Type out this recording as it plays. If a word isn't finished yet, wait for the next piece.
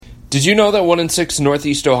Did you know that 1 in 6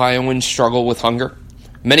 Northeast Ohioans struggle with hunger?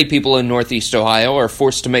 Many people in Northeast Ohio are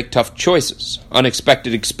forced to make tough choices.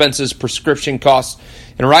 Unexpected expenses, prescription costs,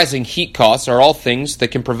 and rising heat costs are all things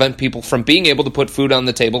that can prevent people from being able to put food on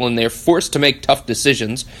the table, and they're forced to make tough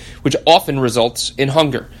decisions, which often results in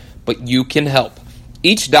hunger. But you can help.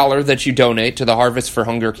 Each dollar that you donate to the Harvest for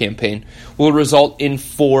Hunger campaign will result in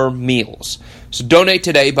 4 meals. So donate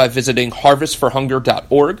today by visiting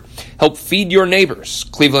harvestforhunger.org. Help feed your neighbors.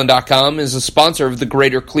 Cleveland.com is a sponsor of the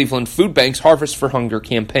Greater Cleveland Food Bank's Harvest for Hunger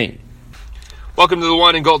campaign. Welcome to the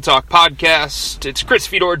Wine and Gold Talk podcast. It's Chris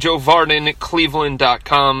Fedor, Joe Vardon,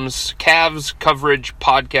 Cleveland.com's Cavs coverage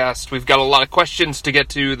podcast. We've got a lot of questions to get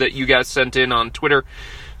to that you guys sent in on Twitter,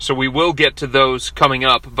 so we will get to those coming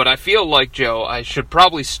up. But I feel like, Joe, I should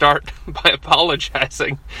probably start by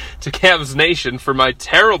apologizing to Cavs Nation for my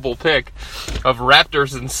terrible pick of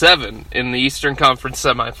Raptors in 7 in the Eastern Conference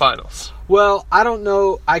semifinals. Well, I don't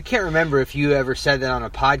know. I can't remember if you ever said that on a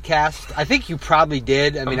podcast. I think you probably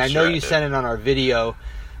did. I know you said it on our video.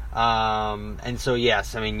 And so,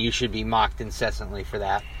 yes, you should be mocked incessantly for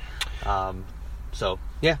that.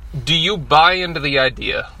 Yeah. Do you buy into the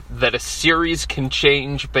idea that a series can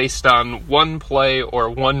change based on one play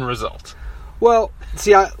or one result? Well,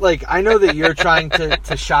 see, I know that you're trying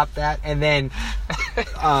to shop that, and then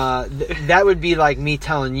that would be like me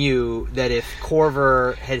telling you that if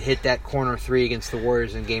Korver had hit that corner 3 against the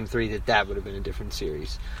Warriors in Game 3, that would have been a different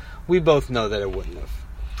series. We both know that it wouldn't have.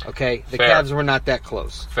 Okay? The Fair. Cavs were not that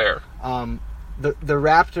close. Fair. The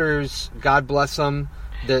Raptors, God bless them,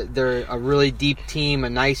 they're a really deep team, a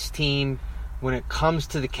nice team. When it comes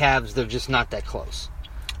to the Cavs, they're just not that close.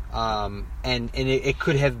 And it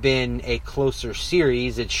could have been a closer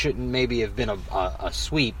series. It shouldn't maybe have been a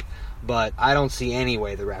sweep, but I don't see any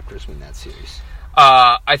way the Raptors win that series.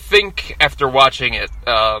 I think after watching it,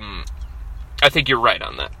 I think you're right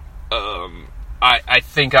on that. I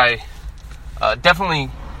think I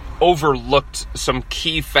definitely overlooked some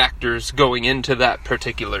key factors going into that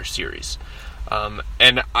particular series.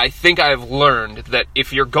 And I think I've learned that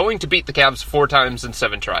if you're going to beat the Cavs 4 times in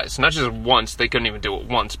 7 tries, not just once, they couldn't even do it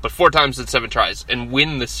once, but 4 times in 7 tries, and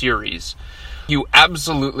win the series, you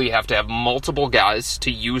absolutely have to have multiple guys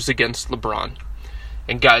to use against LeBron,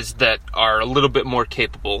 and guys that are a little bit more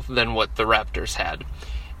capable than what the Raptors had.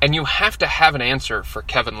 And you have to have an answer for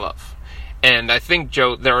Kevin Love. And I think,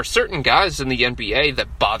 Joe, there are certain guys in the NBA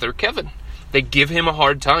that bother Kevin. They give him a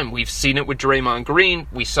hard time. We've seen it with Draymond Green.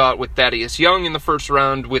 We saw it with Thaddeus Young in the first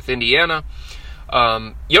round with Indiana.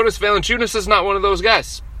 Jonas Valanciunas is not one of those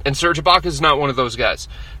guys. And Serge Ibaka is not one of those guys.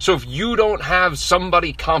 So if you don't have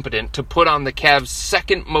somebody competent to put on the Cavs'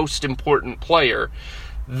 second most important player,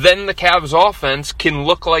 then the Cavs offense can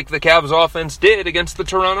look like the Cavs offense did against the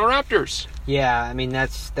Toronto Raptors. Yeah,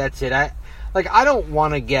 that's it. I don't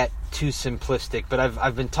want to get too simplistic, but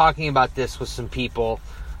I've been talking about this with some people.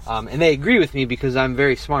 And they agree with me because I'm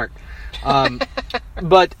very smart.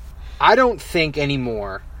 But I don't think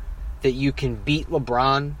anymore that you can beat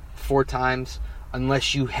LeBron 4 times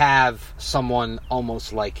unless you have someone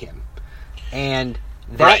almost like him. And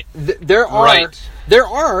that right. There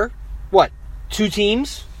are 2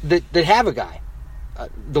 teams that have a guy.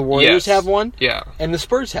 The Warriors have one, yeah, and the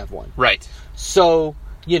Spurs have one. Right. So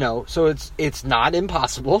it's not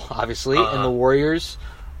impossible, obviously, and the Warriors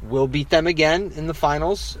will beat them again in the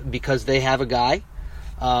finals because they have a guy.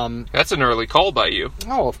 That's an early call by you.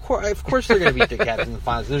 Oh, of course they're going to beat the Cavs in the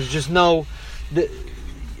finals. There's just no...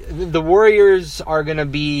 The Warriors are going to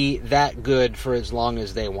be that good for as long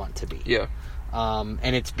as they want to be. Yeah.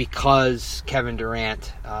 And it's because Kevin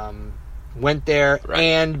Durant went there, right,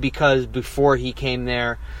 and because before he came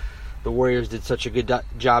there, the Warriors did such a good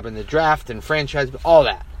job in the draft and franchise, all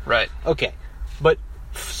that. Right. Okay. But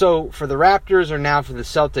so for the Raptors or now for the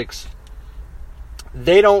Celtics,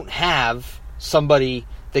 they don't have somebody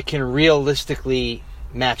that can realistically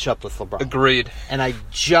match up with LeBron. Agreed. And I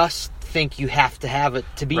just think you have to have it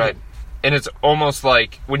to beat him. And it's almost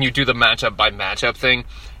like when you do the matchup by matchup thing,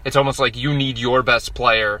 it's almost like you need your best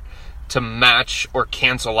player to match or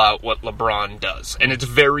cancel out what LeBron does. And it's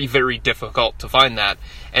very, very difficult to find that.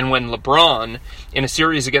 And when LeBron, in a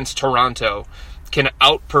series against Toronto, can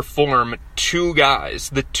outperform 2 guys,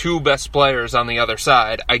 the 2 best players on the other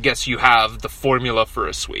side, I guess you have the formula for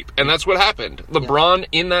a sweep. And that's what happened. LeBron,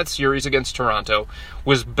 in that series against Toronto,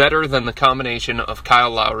 was better than the combination of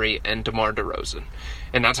Kyle Lowry and DeMar DeRozan.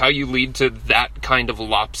 And that's how you lead to that kind of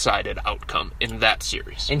lopsided outcome in that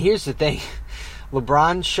series. And here's the thing.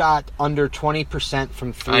 LeBron shot under 20%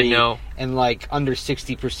 from 3. I know. And under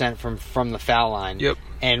 60% from the foul line. Yep.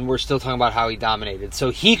 And we're still talking about how he dominated. So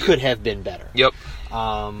he could have been better. Yep.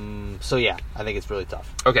 So yeah, I think it's really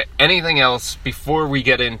tough. Okay, anything else before we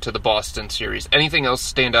get into the Boston series? Anything else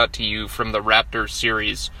stand out to you from the Raptors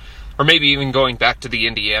series, or maybe even going back to the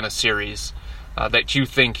Indiana series, that you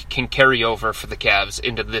think can carry over for the Cavs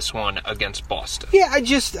into this one against Boston? Yeah,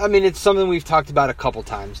 it's something we've talked about a couple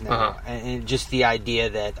times now, and just the idea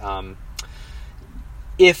that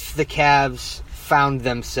if the Cavs found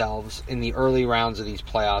themselves in the early rounds of these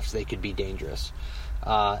playoffs, they could be dangerous.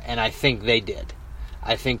 And I think they did.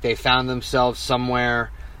 I think they found themselves somewhere,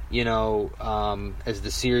 as the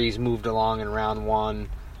series moved along in round one,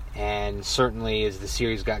 and certainly as the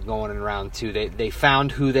series got going in round two, they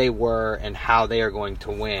found who they were and how they are going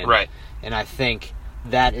to win. Right. And I think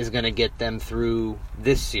that is going to get them through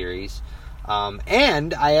this series.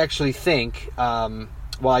 And I actually think,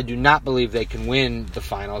 while I do not believe they can win the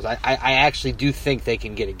finals, I actually do think they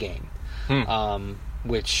can get a game.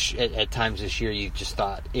 Which at times this year you just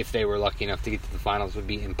thought, if they were lucky enough to get to the finals, would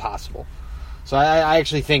be impossible. So I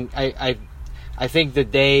actually think I think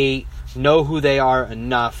that they know who they are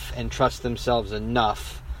enough and trust themselves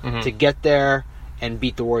enough to get there and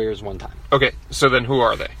beat the Warriors one time. Okay, so then who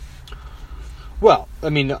are they? Well,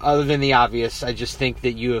 other than the obvious, I just think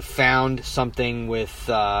that you have found something with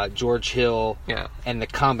George Hill and the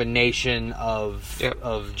combination of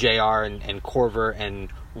JR and Korver and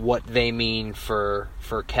what they mean for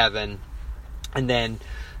Kevin. And then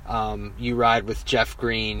you ride with Jeff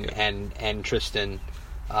Green and Tristan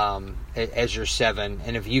as your 7.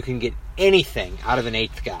 And if you can get anything out of an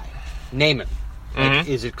 8th guy, name him. Like,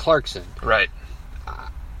 is it Clarkson? Right.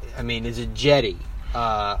 Is it Jetty?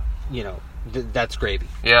 That's gravy.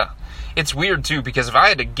 Yeah. It's weird, too, because if I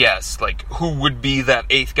had to guess, who would be that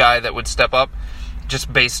 8th guy that would step up,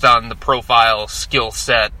 just based on the profile, skill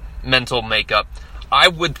set, mental makeup, I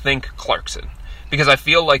would think Clarkson. Because I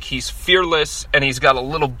feel like he's fearless and he's got a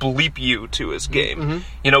little bleep you to his game.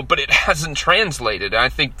 But it hasn't translated. And I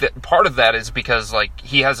think that part of that is because,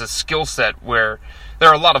 he has a skill set where there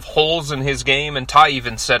are a lot of holes in his game, and Ty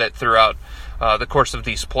even said it throughout the course of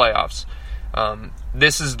these playoffs.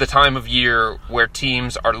 This is the time of year where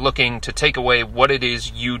teams are looking to take away what it is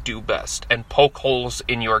you do best and poke holes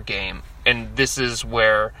in your game. And this is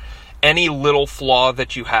where any little flaw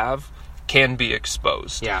that you have can be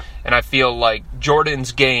exposed. Yeah. And I feel like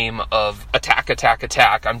Jordan's game of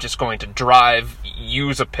attack, I'm just going to drive,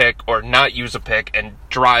 use a pick or not use a pick, and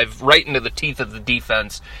drive right into the teeth of the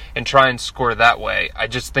defense and try and score that way. I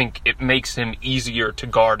just think it makes him easier to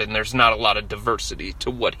guard, and there's not a lot of diversity to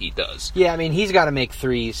what he does. Yeah, he's got to make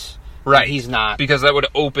threes. Right. He's not. Because that would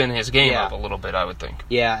open his game up a little bit, I would think.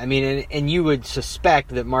 Yeah, and you would suspect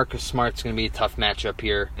that Marcus Smart's going to be a tough matchup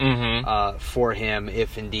here for him,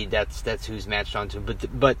 if indeed that's who's matched onto him.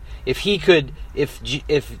 But if he could, if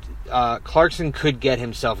Clarkson could get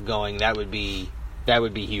himself going, that would be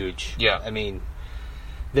huge. Yeah.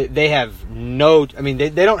 They have no. They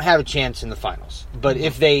don't have a chance in the finals. But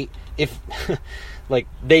if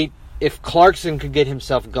Clarkson could get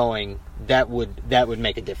himself going, that would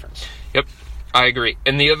make a difference. Yep, I agree.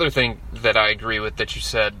 And the other thing that I agree with that you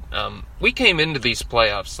said, we came into these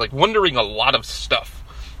playoffs wondering a lot of stuff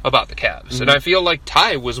about the Cavs. And I feel like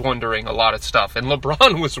Ty was wondering a lot of stuff, and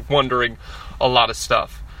LeBron was wondering a lot of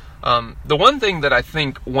stuff. The one thing that I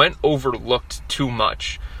think went overlooked too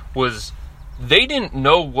much was they didn't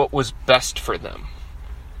know what was best for them.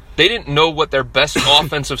 They didn't know what their best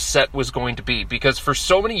offensive set was going to be, because for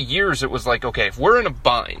so many years it was okay, if we're in a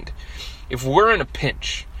bind, if we're in a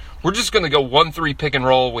pinch, we're just going to go 1-3 pick and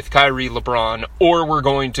roll with Kyrie, LeBron, or we're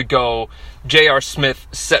going to go J.R. Smith,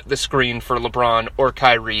 set the screen for LeBron or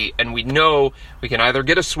Kyrie, and we know we can either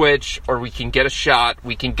get a switch or we can get a shot.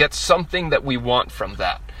 We can get something that we want from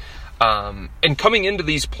that. And coming into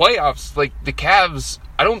these playoffs, the Cavs,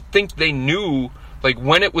 I don't think they knew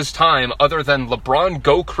when it was time, other than LeBron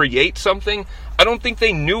go create something, I don't think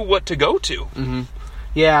they knew what to go to.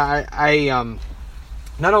 Yeah, I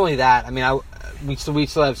not only that, we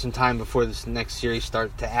still have some time before this next series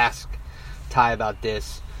starts to ask Ty about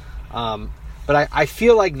this. But I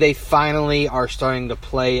feel like they finally are starting to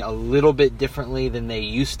play a little bit differently than they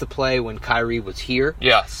used to play when Kyrie was here.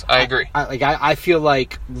 Yes, I agree. I feel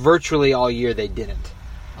like virtually all year they didn't.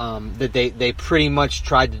 That they pretty much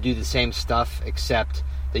tried to do the same stuff, except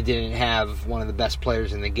they didn't have one of the best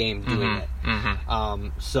players in the game doing it.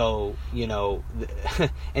 So,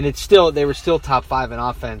 and they were still top 5 in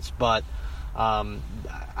offense, but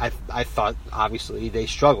I thought, obviously, they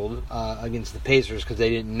struggled against the Pacers because they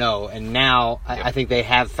didn't know. And now I think they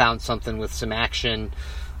have found something with some action,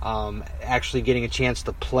 actually getting a chance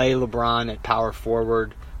to play LeBron at power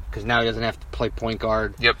forward, because now he doesn't have to play point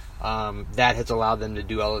guard. Yep. That has allowed them to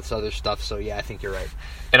do all this other stuff. So, yeah, I think you're right.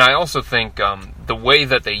 And I also think the way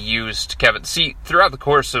that they used Kevin... See, throughout the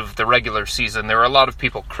course of the regular season, there were a lot of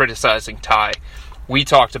people criticizing Ty. We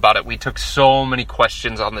talked about it. We took so many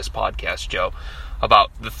questions on this podcast, Joe,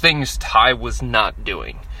 about the things Ty was not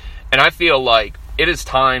doing. And I feel like it is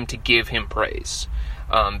time to give him praise.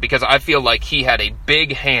 Because I feel like he had a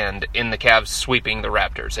big hand in the Cavs sweeping the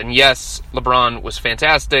Raptors. And yes, LeBron was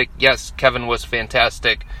fantastic. Yes, Kevin was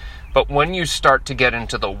fantastic. But when you start to get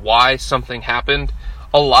into the why something happened,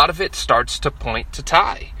 a lot of it starts to point to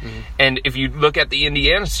Ty. Mm-hmm. And if you look at the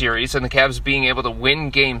Indiana series and the Cavs being able to win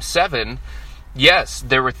Game 7, yes,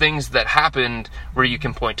 there were things that happened where you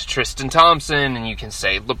can point to Tristan Thompson and you can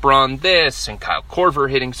say LeBron this and Kyle Korver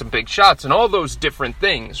hitting some big shots and all those different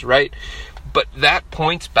things, right? But that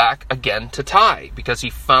points back again to Ty because he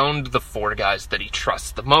found the 4 guys that he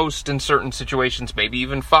trusts the most in certain situations, maybe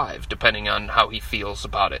even 5, depending on how he feels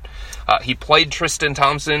about it. He played Tristan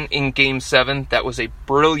Thompson in Game 7. That was a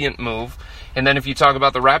brilliant move. And then if you talk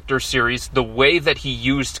about the Raptors series, the way that he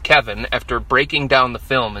used Kevin after breaking down the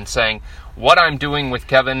film and saying, what I'm doing with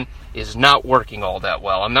Kevin is not working all that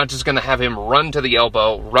well. I'm not just going to have him run to the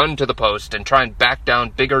elbow, run to the post, and try and back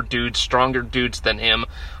down bigger dudes, stronger dudes than him.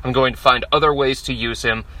 I'm going to find other ways to use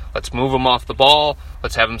him. Let's move him off the ball.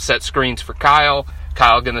 Let's have him set screens for Kyle.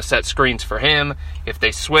 Kyle going to set screens for him. If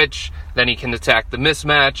they switch, then he can attack the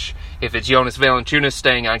mismatch. If it's Jonas Valanciunas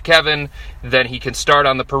staying on Kevin, then he can start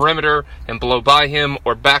on the perimeter and blow by him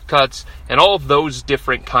or back cuts and all of those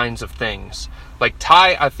different kinds of things. Like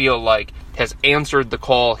Ty, I feel like, has answered the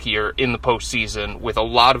call here in the postseason with a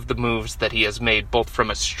lot of the moves that he has made, both from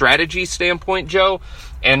a strategy standpoint, Joe,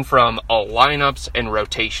 and from a lineups and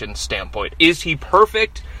rotation standpoint. Is he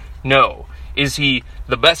perfect? No. Is he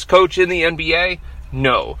the best coach in the NBA?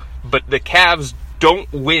 No. But the Cavs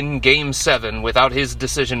don't win Game 7 without his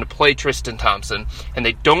decision to play Tristan Thompson, and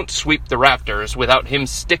they don't sweep the Raptors without him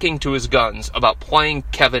sticking to his guns about playing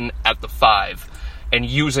Kevin at the 5 and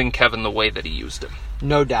using Kevin the way that he used him.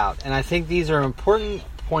 No doubt. And I think these are important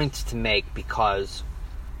points to make because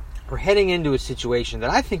we're heading into a situation that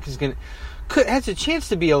I think has a chance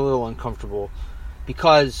to be a little uncomfortable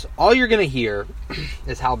because all you're going to hear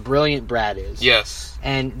is how brilliant Brad is. Yes.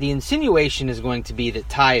 And the insinuation is going to be that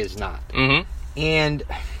Ty is not. Mm-hmm. And,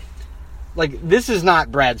 like, this is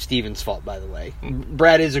not Brad Stevens' fault, by the way.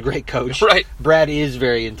 Brad is a great coach. Right. Brad is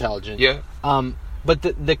very intelligent. Yeah. But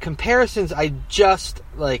the comparisons, I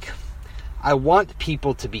want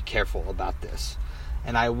people to be careful about this.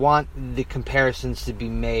 And I want the comparisons to be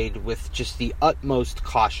made with just the utmost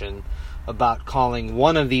caution about calling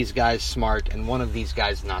one of these guys smart and one of these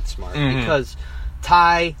guys not smart. Mm-hmm. Because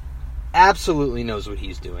Ty absolutely knows what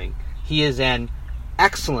he's doing. He is an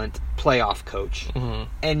excellent playoff coach. Mm-hmm.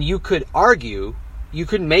 And you could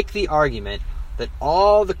make the argument that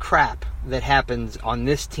all the crap that happens on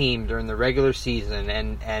this team during the regular season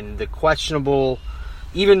and the questionable,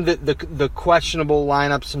 even the questionable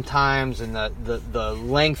lineup sometimes and the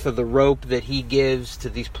length of the rope that he gives to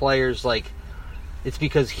these players, like, it's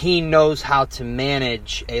because he knows how to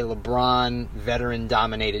manage a LeBron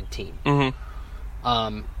veteran-dominated team.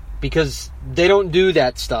 Mm-hmm. Because they don't do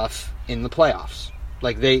that stuff in the playoffs.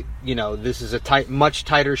 Like, this is a much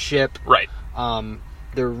tighter ship. Right.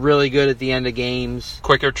 They're really good at the end of games.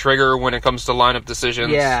 Quicker trigger when it comes to lineup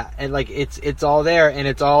decisions. Yeah, and like it's all there, and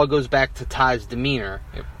it all goes back to Ty's demeanor.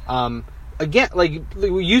 Yep. Again, like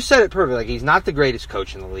you said it perfectly. Like, he's not the greatest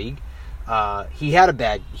coach in the league. He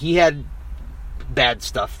had bad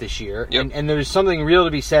stuff this year, yep. and there's something real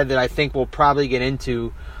to be said that I think we'll probably get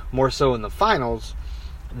into more so in the finals.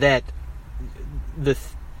 That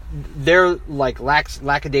their like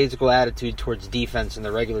lackadaisical attitude towards defense in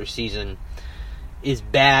the regular season is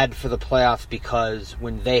bad for the playoffs because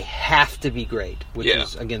when they have to be great, which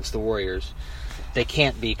is against the Warriors, they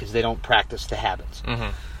can't be because they don't practice the habits.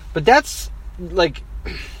 Mm-hmm. But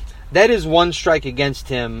that is one strike against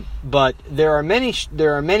him. But there are many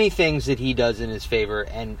things that he does in his favor,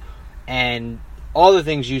 and all the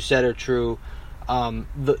things you said are true.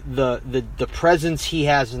 The presence he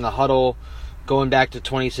has in the huddle, going back to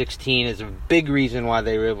 2016, is a big reason why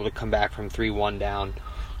they were able to come back from 3-1 down.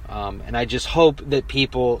 And I just hope that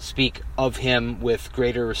people speak of him with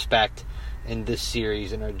greater respect in this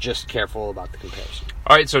series and are just careful about the comparison.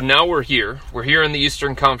 All right, so now we're here. We're here in the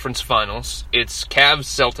Eastern Conference Finals. It's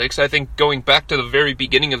Cavs-Celtics. I think going back to the very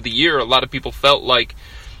beginning of the year, a lot of people felt like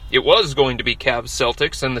it was going to be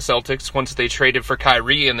Cavs-Celtics, and the Celtics, once they traded for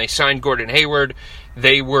Kyrie and they signed Gordon Hayward,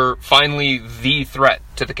 they were finally the threat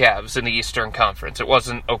to the Cavs in the Eastern Conference. It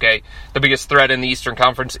wasn't, okay, the biggest threat in the Eastern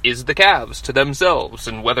Conference is the Cavs to themselves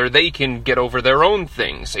and whether they can get over their own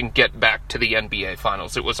things and get back to the NBA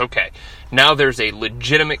Finals. It was, okay, now there's a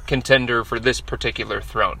legitimate contender for this particular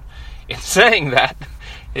throne. In saying that,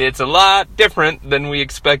 it's a lot different than we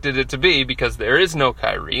expected it to be because there is no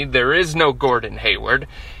Kyrie, there is no Gordon Hayward,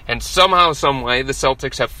 and somehow, someway, the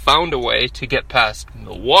Celtics have found a way to get past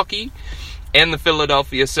Milwaukee and the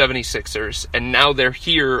Philadelphia 76ers, and now they're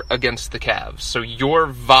here against the Cavs. So your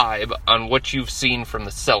vibe on what you've seen from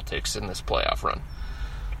the Celtics in this playoff run?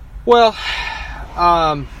 Well,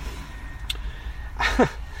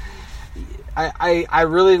 I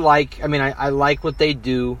really like, I like what they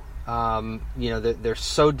do. They're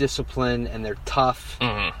so disciplined and they're tough.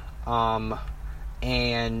 Mm-hmm.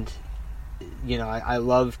 I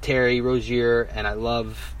love Terry Rozier and I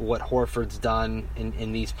love what Horford's done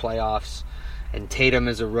in these playoffs. And Tatum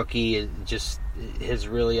as a rookie just has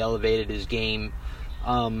really elevated his game.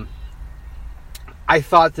 I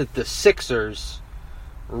thought that the Sixers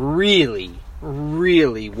really,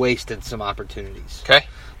 really wasted some opportunities. Okay.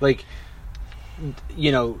 The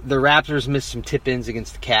Raptors missed some tip-ins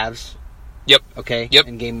against the Cavs. Yep. Okay? Yep.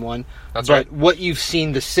 In Game 1. That's right. But what you've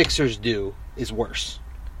seen the Sixers do is worse.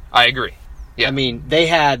 I agree. Yeah. They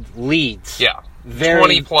had leads. Yeah.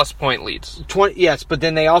 20-plus point leads. Yes, but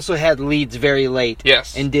then they also had leads very late.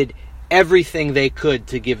 Yes. And did everything they could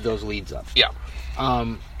to give those leads up. Yeah.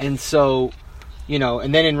 And so,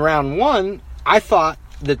 and then in round 1, I thought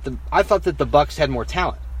that the Bucks had more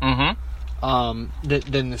talent. Mm-hmm.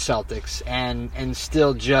 Than the Celtics, and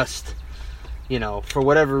still just, for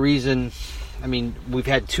whatever reason, we've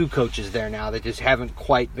had 2 coaches there now that just haven't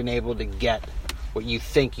quite been able to get what you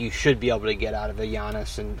think you should be able to get out of a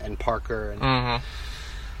Giannis and Parker. And mm-hmm.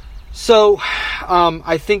 So,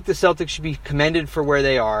 I think the Celtics should be commended for where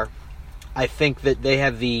they are. I think that they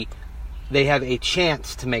have a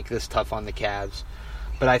chance to make this tough on the Cavs,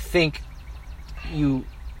 but I think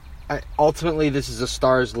ultimately this is a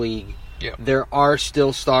stars league. Yeah. There are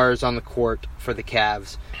still stars on the court for the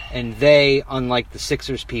Cavs, and they, unlike the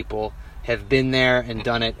Sixers people, have been there and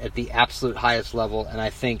done it at the absolute highest level, and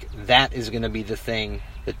I think that is going to be the thing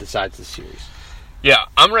that decides the series. Yeah,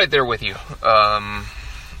 I'm right there with you.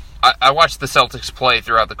 I watched the Celtics play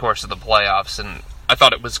throughout the course of the playoffs, and I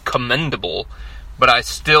thought it was commendable, but I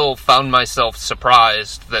still found myself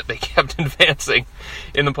surprised that they kept advancing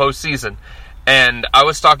in the postseason. And I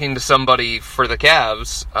was talking to somebody for the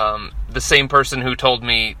Cavs, the same person who told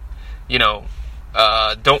me,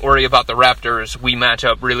 don't worry about the Raptors. We match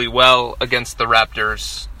up really well against the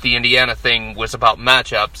Raptors. The Indiana thing was about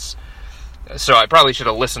matchups. So I probably should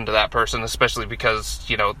have listened to that person, especially because,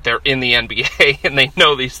 they're in the NBA and they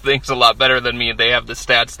know these things a lot better than me. They have the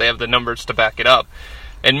stats, they have the numbers to back it up.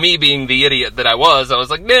 And me being the idiot that I was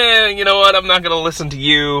like, nah, you know what? I'm not going to listen to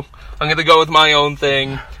you. I'm going to go with my own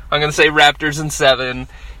thing. I'm going to say Raptors in 7,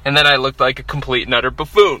 and then I looked like a complete and utter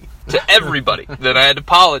buffoon to everybody. Then I had to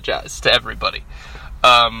apologize to everybody.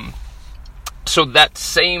 So that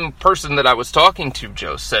same person that I was talking to,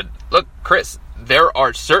 Joe, said, look, Chris, there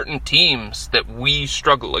are certain teams that we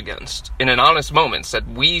struggle against. In an honest moment,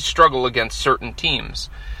 said we struggle against certain teams.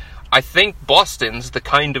 I think Boston's the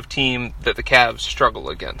kind of team that the Cavs struggle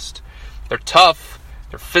against. They're tough,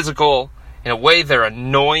 they're physical, in a way they're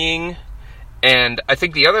annoying. And I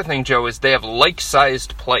think the other thing, Joe, is they have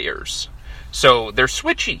like-sized players. So they're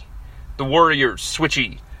switchy. The Warriors,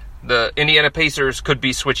 switchy. The Indiana Pacers could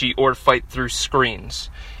be switchy or fight through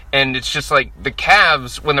screens. And it's just like the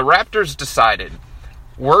Cavs, when the Raptors decided,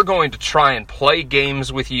 we're going to try and play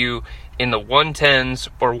games with you in the 110s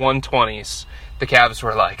or 120s, the Cavs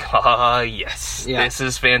were like, yes, yeah. This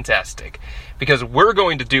is fantastic. Because we're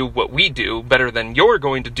going to do what we do better than you're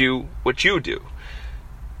going to do what you do.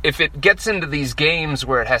 If it gets into these games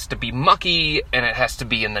where it has to be mucky and it has to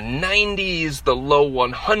be in the 90s, the low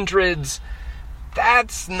 100s,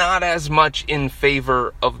 that's not as much in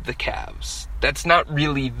favor of the Cavs. That's not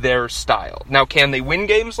really their style. Now, can they win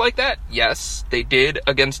games like that? Yes, they did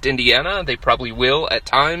against Indiana. They probably will at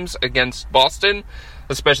times against Boston,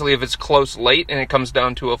 especially if it's close late and it comes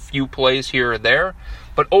down to a few plays here or there.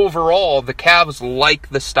 But overall, the Cavs like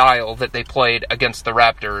the style that they played against the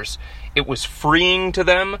Raptors. It was freeing to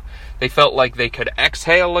them. They felt like they could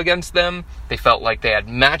exhale against them. They felt like they had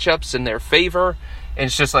matchups in their favor. And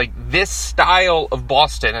it's just like this style of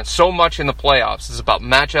Boston, and so much in the playoffs is about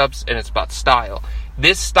matchups and it's about style.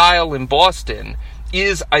 This style in Boston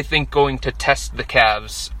is, I think, going to test the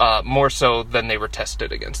Cavs more so than they were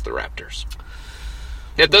tested against the Raptors.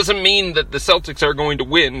 That doesn't mean that the Celtics are going to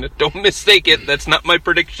win. Don't mistake it. That's not my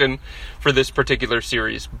prediction for this particular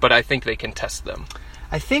series, but I think they can test them.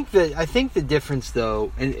 I think the difference,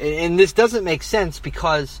 though, and this doesn't make sense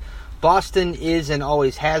because Boston is and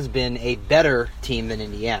always has been a better team than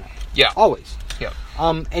Indiana. Yeah. Always. Yeah.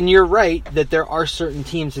 And you're right that there are certain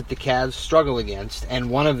teams that the Cavs struggle against, and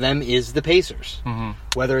one of them is the Pacers,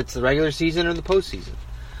 whether it's the regular season or the postseason.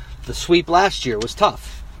 The sweep last year was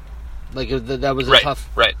tough. Like, that was a tough...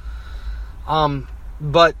 Right.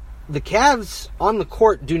 But the Cavs on the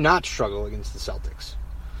court do not struggle against the Celtics.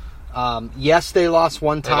 Yes, they lost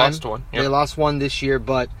one time. They lost one. Yep. They lost one this year,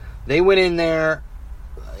 but they went in there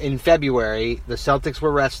in February. The Celtics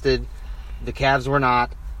were rested. The Cavs were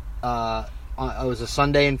not. It was a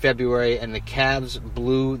Sunday in February, and the Cavs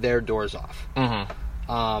blew their doors off.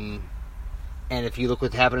 And if you look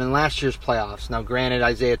what happened in last year's playoffs, now granted,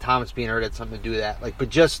 Isaiah Thomas being hurt had something to do with that.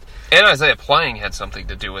 And Isaiah playing had something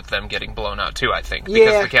to do with them getting blown out too, I think,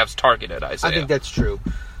 because the Cavs targeted Isaiah. I think that's true.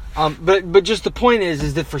 But just the point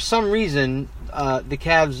is that for some reason the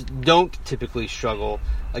Cavs don't typically struggle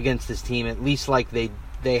against this team, at least like they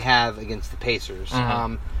have against the Pacers.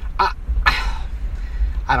 I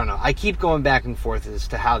don't know. I keep going back and forth as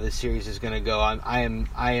to how this series is going to go. I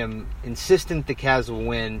am insistent the Cavs will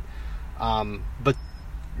win,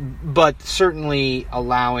 but certainly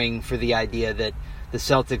allowing for the idea that the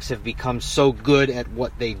Celtics have become so good at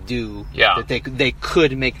what they do that they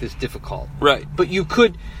could make this difficult. Right. But you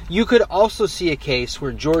could also see a case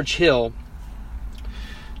where George Hill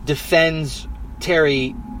defends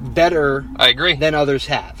Terry better than others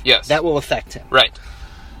have. Yes. That will affect him. Right.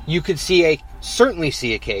 You could certainly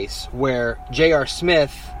see a case where J.R.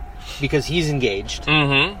 Smith, because he's engaged,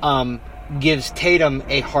 gives Tatum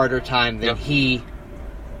a harder time than he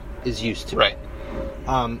is used to. Right.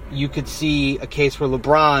 You could see a case where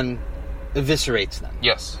LeBron eviscerates them.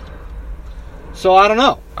 Yes. So I don't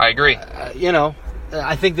know. I agree.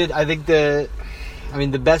 I think the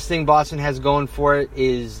best thing Boston has going for it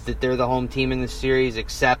is that they're the home team in this series,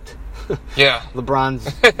 except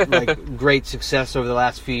LeBron's great success over the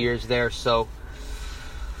last few years there. So,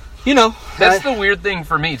 that's the weird thing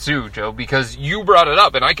for me too, Joe, because you brought it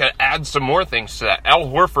up, and I could add some more things to that. Al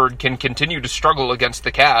Horford can continue to struggle against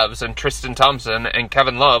the Cavs and Tristan Thompson and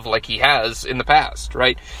Kevin Love like he has in the past,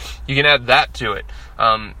 right? You can add that to it.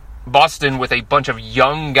 Boston with a bunch of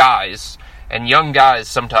young guys, and young guys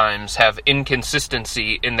sometimes have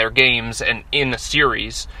inconsistency in their games and in a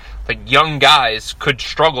series. Like, young guys could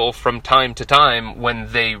struggle from time to time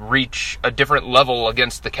when they reach a different level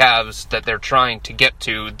against the Cavs that they're trying to get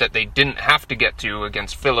to that they didn't have to get to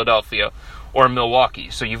against Philadelphia or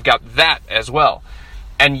Milwaukee. So you've got that as well.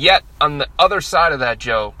 And yet, on the other side of that,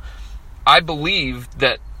 Joe, I believe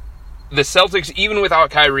that the Celtics, even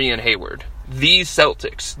without Kyrie and Hayward, these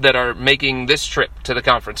Celtics that are making this trip to the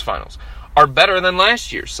conference finals are better than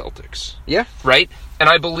last year's Celtics. Yeah. Right? And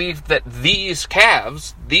I believe that these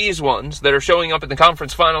Cavs, these ones that are showing up in the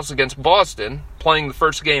conference finals against Boston, playing the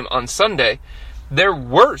first game on Sunday, they're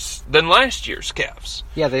worse than last year's Cavs.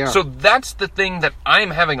 Yeah, they are. So that's the thing that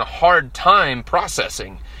I'm having a hard time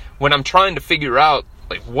processing when I'm trying to figure out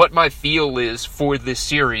what my feel is for this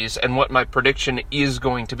series and what my prediction is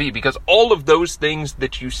going to be. Because all of those things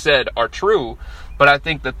that you said are true, but I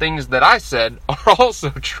think the things that I said are also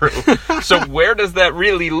true. So where does that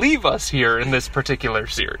really leave us here in this particular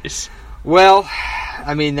series? Well,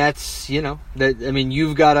 that's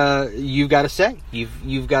you've got to say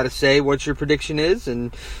you've got to say what your prediction is,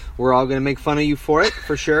 and we're all going to make fun of you for it,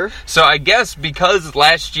 for sure. So I guess because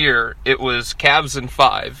last year it was Cavs in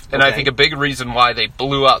 5, and I think a big reason why they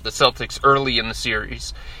blew out the Celtics early in the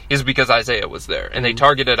series is because Isaiah was there, and they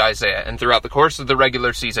targeted Isaiah. And throughout the course of the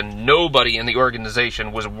regular season, nobody in the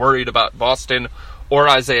organization was worried about Boston or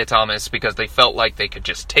Isaiah Thomas because they felt like they could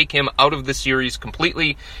just take him out of the series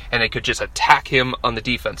completely, and they could just attack him on the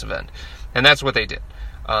defensive end. And that's what they did.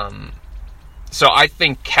 So I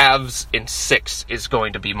think Cavs in 6 is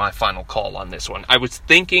going to be my final call on this one. I was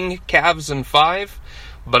thinking Cavs in 5,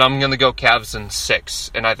 but I'm going to go Cavs in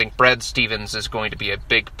 6. And I think Brad Stevens is going to be a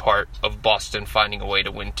big part of Boston finding a way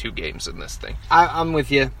to win 2 games in this thing. I'm with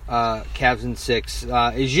you. Cavs in 6.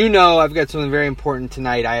 As you know, I've got something very important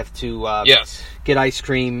tonight. I have to get ice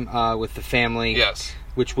cream with the family,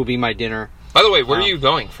 which will be my dinner. By the way, where are you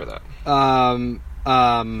going for that?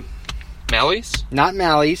 Mally's? Not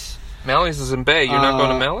Mally's. Mally's is in Bay. You're not going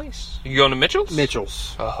to Mally's? You going to Mitchell's?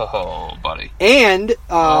 Mitchell's. Oh, buddy. And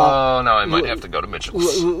now I might have to go to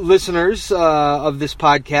Mitchell's. Listeners of this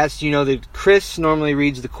podcast, you know that Chris normally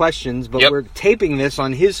reads the questions, but we're taping this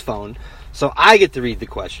on his phone, so I get to read the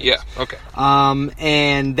questions. Yeah, okay.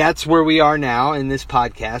 And that's where we are now in this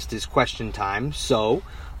podcast is question time. So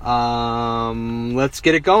Let's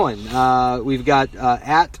get it going. We've got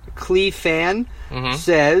at CleeFan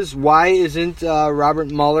says, why isn't Robert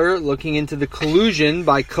Mueller looking into the collusion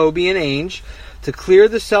by Kobe and Ainge to clear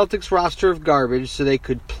the Celtics roster of garbage so they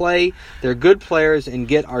could play their good players and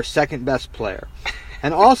get our second best player?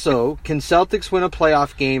 And also, can Celtics win a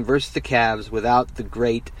playoff game versus the Cavs without the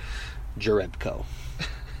great Jerebko?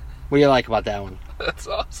 What do you like about that one? That's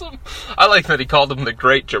awesome. I like that he called him the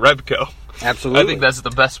great Jerebko. Absolutely. I think that's the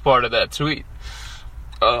best part of that tweet.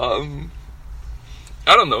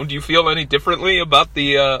 I don't know. Do you feel any differently about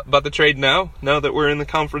the trade now that we're in the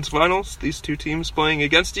conference finals? These two teams playing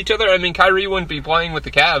against each other. I mean, Kyrie wouldn't be playing with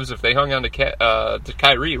the Cavs if they hung on to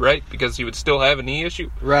Kyrie, right? Because he would still have a knee issue.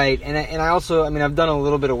 Right, and I also, I mean, I've done a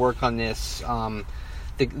little bit of work on this.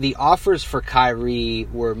 The offers for Kyrie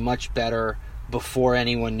were much better before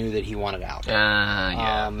anyone knew that he wanted out.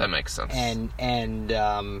 Yeah, that makes sense. And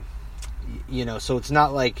you know, so it's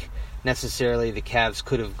not like necessarily the Cavs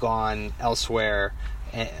could have gone elsewhere,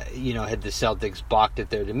 you know, had the Celtics balked at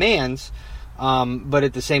their demands. But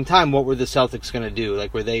at the same time, what were the Celtics going to do?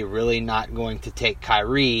 Like, were they really not going to take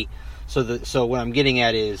Kyrie? So what I'm getting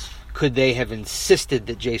at is, could they have insisted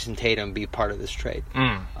that Jason Tatum be part of this trade?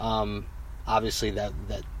 Obviously,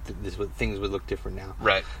 things would look different now.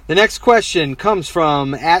 Right. The next question comes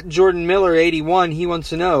from at Jordan Miller 81. He wants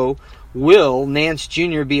to know, will Nance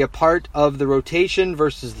Jr. be a part of the rotation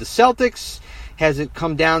versus the Celtics? Has it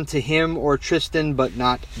come down to him or Tristan, but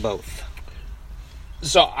not both?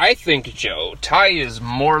 So I think, Joe, Ty is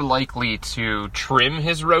more likely to trim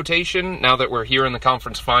his rotation now that we're here in the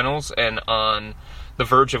conference finals and on the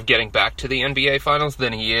verge of getting back to the NBA finals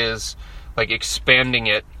than he is like expanding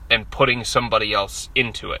it and putting somebody else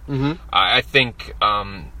into it. I think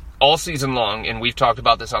all season long, and we've talked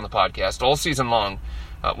about this on the podcast, all season long,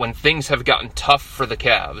 when things have gotten tough for the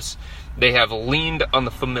Cavs, they have leaned on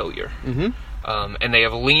the familiar. And they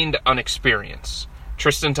have leaned on experience.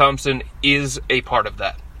 Tristan Thompson is a part of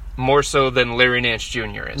that, more so than Larry Nance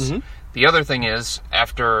Jr. is. The other thing is,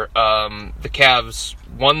 after the Cavs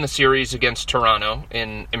won the series against Toronto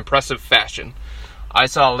in impressive fashion, I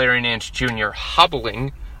saw Larry Nance Jr.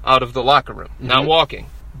 hobbling out of the locker room, not walking,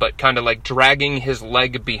 but kind of like dragging his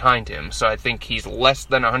leg behind him. So I think he's less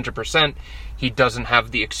than 100%. He doesn't have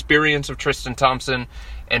the experience of Tristan Thompson.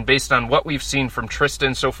 And based on what we've seen from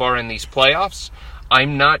Tristan so far in these playoffs,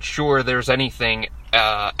 I'm not sure there's anything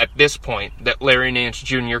at this point that Larry Nance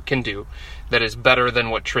Jr. can do that is better than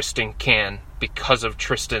what Tristan can because of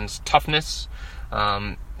Tristan's toughness,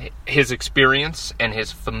 his experience, and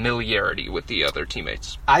his familiarity with the other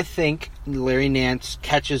teammates. I think Larry Nance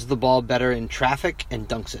catches the ball better in traffic and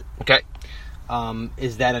dunks it. Okay.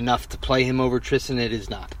 Is that enough to play him over Tristan? It is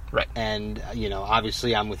not. Right. And, you know,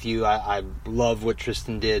 obviously I'm with you. I love what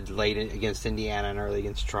Tristan did late against Indiana and early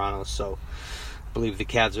against Toronto, so I believe the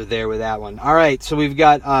Cavs are there with that one. All right, so we've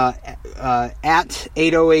got at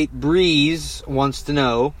 808 Breeze wants to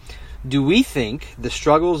know, do we think the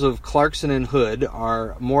struggles of Clarkson and Hood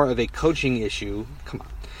are more of a coaching issue? Come on.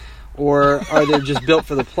 Or are they just built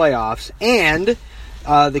for the playoffs? And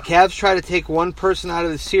the Cavs try to take one person out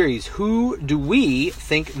of the series. Who do we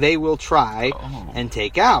think they will try and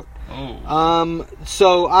take out?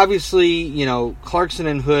 So obviously, you know, Clarkson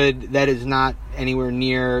and Hood, that is not anywhere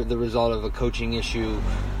near the result of a coaching issue.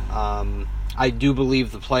 I do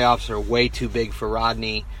believe the playoffs are way too big for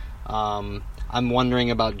Rodney. I'm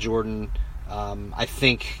wondering about Jordan. I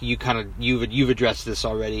think you've addressed this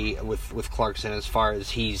already with Clarkson as far as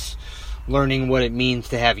he's learning what it means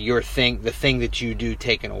to have the thing that you do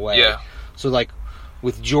taken away. Yeah. So like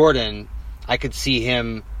with Jordan, I could see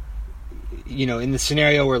him, you know, in the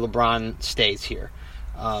scenario where LeBron stays here,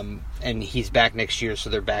 and he's back next year, so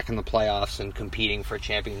they're back in the playoffs and competing for a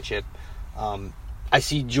championship. I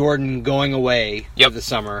see Jordan going away for the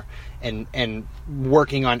summer and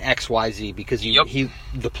working on XYZ because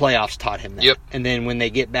the playoffs taught him that. And then when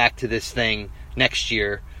they get back to this thing next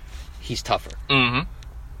year, he's tougher.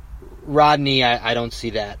 Rodney, I don't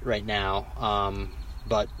see that right now,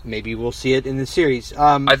 but maybe we'll see it in the series.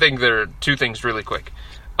 I think there are two things really quick.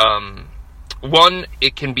 One,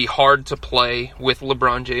 it can be hard to play with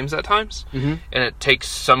LeBron James at times, and it takes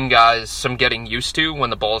some guys some getting used to when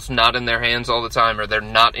the ball's not in their hands all the time, or they're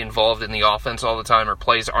not involved in the offense all the time, or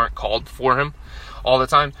plays aren't called for him all the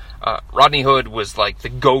time. Rodney Hood was like the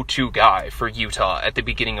go-to guy for Utah at the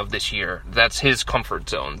beginning of this year. That's his comfort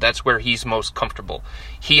zone. That's where he's most comfortable.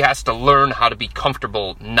 He has to learn how to be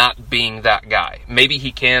comfortable not being that guy. Maybe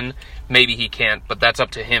he can, maybe he can't, but that's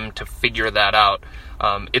up to him to figure that out.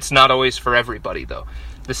 It's not always for everybody, though.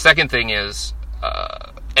 The second thing is,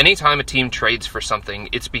 anytime a team trades for something,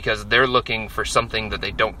 it's because they're looking for something that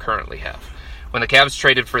they don't currently have. When the Cavs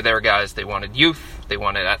traded for their guys, they wanted youth, they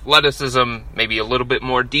wanted athleticism, maybe a little bit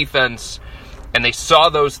more defense, and they saw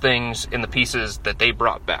those things in the pieces that they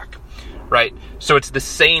brought back, right? So it's the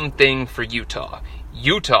same thing for Utah.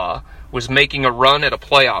 Utah was making a run at a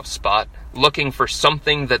playoff spot, looking for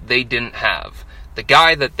something that they didn't have. The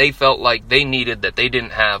guy that they felt like they needed that they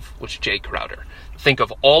didn't have was Jay Crowder. Think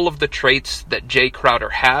of all of the traits that Jay Crowder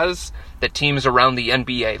has, that teams around the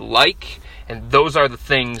NBA like, and those are the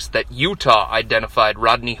things that Utah identified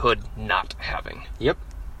Rodney Hood not having. Yep,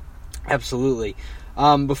 absolutely.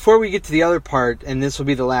 Before we get to the other part, and this will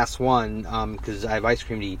be the last one, because I have ice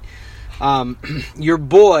cream to eat, your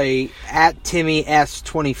boy, at Timmy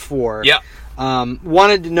S24,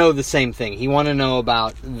 wanted to know the same thing. He wanted to know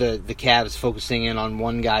about the Cavs focusing in on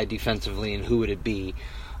one guy defensively, and who would it be.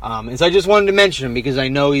 And so I just wanted to mention him, because I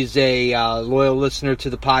know he's a loyal listener to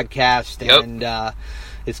the podcast, and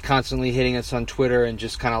is constantly hitting us on Twitter and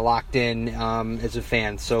just kind of locked in as a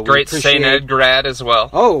fan. So great St. Ed grad as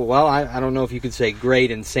well. Oh, well, I don't know if you could say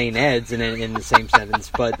great and St. Ed's in the same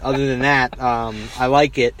sentence, but other than that, I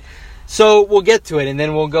like it. So we'll get to it, and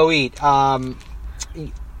then we'll go eat.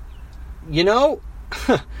 You know,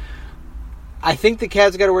 I think the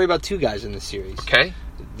Cavs got to worry about two guys in this series. Okay.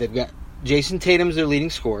 They've got Jason Tatum's their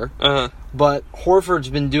leading scorer, but Horford's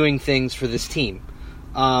been doing things for this team.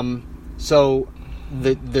 So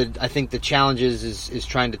I think the challenge is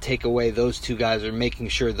trying to take away those two guys, or making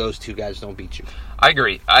sure those two guys don't beat you. I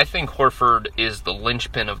agree. I think Horford is the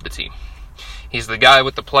linchpin of the team. He's the guy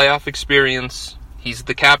with the playoff experience. He's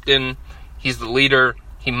the captain. He's the leader.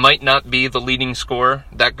 He might not be the leading scorer.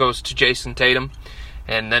 That goes to Jason Tatum.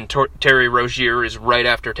 And then Terry Rozier is right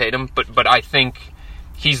after Tatum. But I think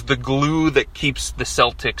he's the glue that keeps the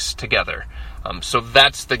Celtics together. So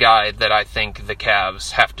that's the guy that I think the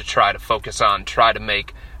Cavs have to try to focus on, try to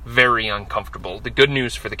make very uncomfortable. The good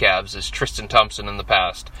news for the Cavs is Tristan Thompson in the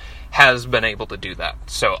past has been able to do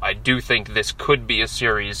that. So I do think this could be a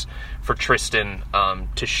series for Tristan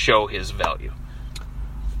to show his value.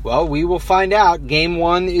 Well, we will find out. Game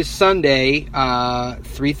 1 is Sunday,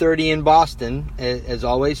 3:30 in Boston. As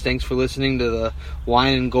always, thanks for listening to the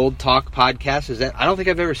Wine and Gold Talk podcast. I don't think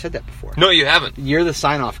I've ever said that before. No, you haven't. You're the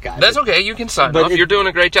sign-off guy. That's okay. You can sign off. You're doing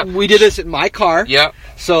a great job. We did this in my car. Yeah.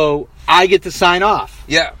 So I get to sign off.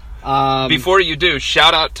 Yeah. Before you do,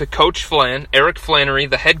 shout out to Coach Flan, Eric Flannery,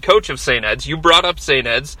 the head coach of St. Ed's. You brought up St.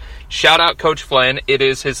 Ed's. Shout out Coach Flan. It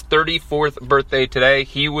is his 34th birthday today.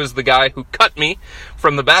 He was the guy who cut me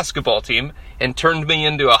from the basketball team and turned me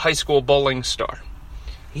into a high school bowling star.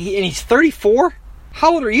 And he's 34?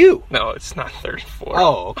 How old are you? No, it's not 34.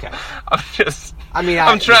 Oh, okay.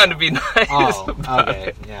 I'm trying to be nice. Oh, okay.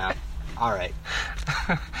 It. Yeah. All right.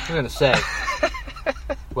 I'm going to say,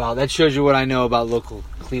 well, that shows you what I know about local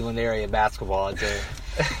Cleveland area basketball.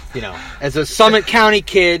 As a Summit County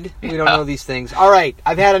kid, we don't know these things. All right,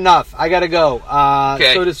 I've had enough. I got to go.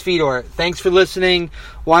 Okay. So does Fedor. Thanks for listening.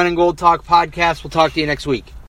 Wine and Gold Talk podcast. We'll talk to you next week.